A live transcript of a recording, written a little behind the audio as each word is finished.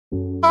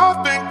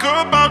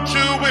about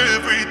you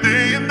every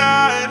day and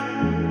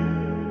night.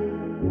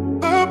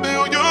 A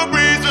million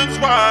reasons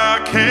why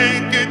I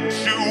can't get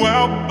you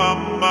out my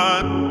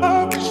mind.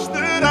 I wish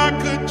that I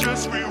could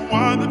just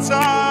rewind the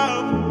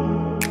time.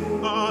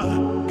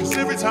 Cause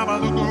every time I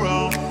look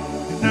around,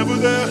 you're never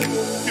there,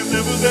 there.